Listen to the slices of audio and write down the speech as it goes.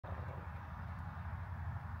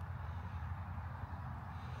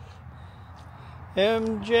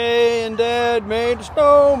MJ and Dad made a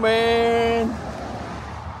snowman.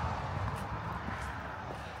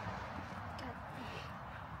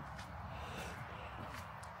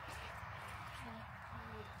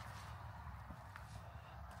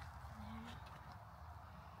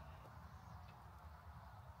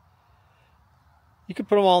 You could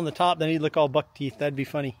put them all on the top, then he'd look all buck teeth. That'd be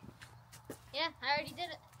funny. Yeah, I already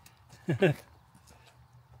did it.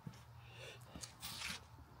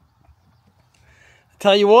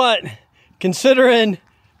 Tell you what, considering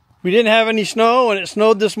we didn't have any snow and it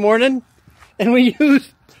snowed this morning, and we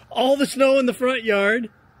used all the snow in the front yard.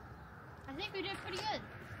 I think we did pretty good.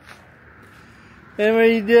 And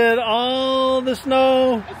we did all the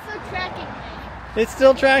snow. It's still tracking me. It's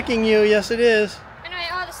still tracking you, yes it is. Anyway,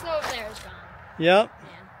 all the snow over there is gone. Yep.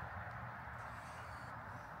 Yeah.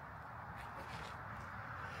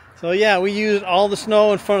 So yeah, we used all the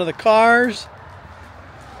snow in front of the cars.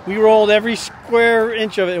 We rolled every square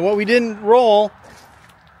inch of it. And what we didn't roll,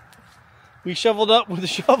 we shoveled up with a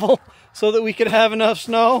shovel so that we could have enough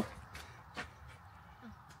snow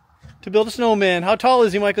to build a snowman. How tall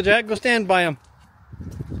is he, Michael Jack? Go stand by him.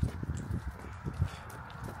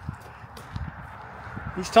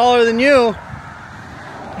 He's taller than you.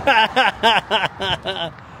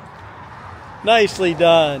 Nicely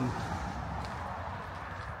done.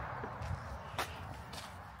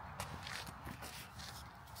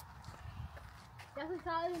 Definitely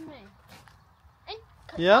taller than me. And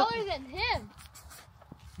Yep. taller than him.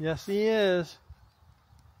 Yes, he is.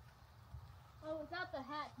 Well, without the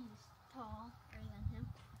hat, he's taller than him.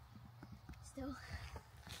 Still.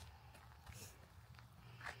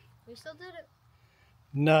 We still did it.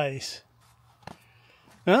 Nice.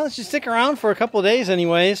 Well, let's just stick around for a couple of days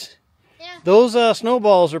anyways. Yeah. Those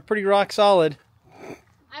snowballs are pretty rock solid.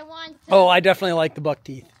 I want to, Oh, I definitely like the buck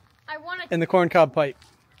teeth I want to and the corncob pipe.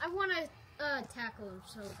 I want to tackle him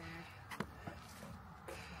so bad.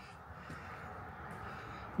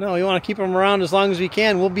 No, we want to keep them around as long as we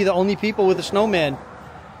can. We'll be the only people with a snowman.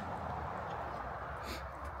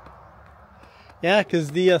 Yeah,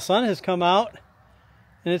 because the sun has come out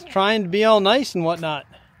and it's trying to be all nice and whatnot.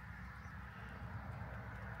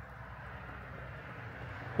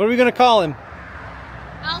 What are we going to call him?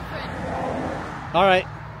 Alfred. All right.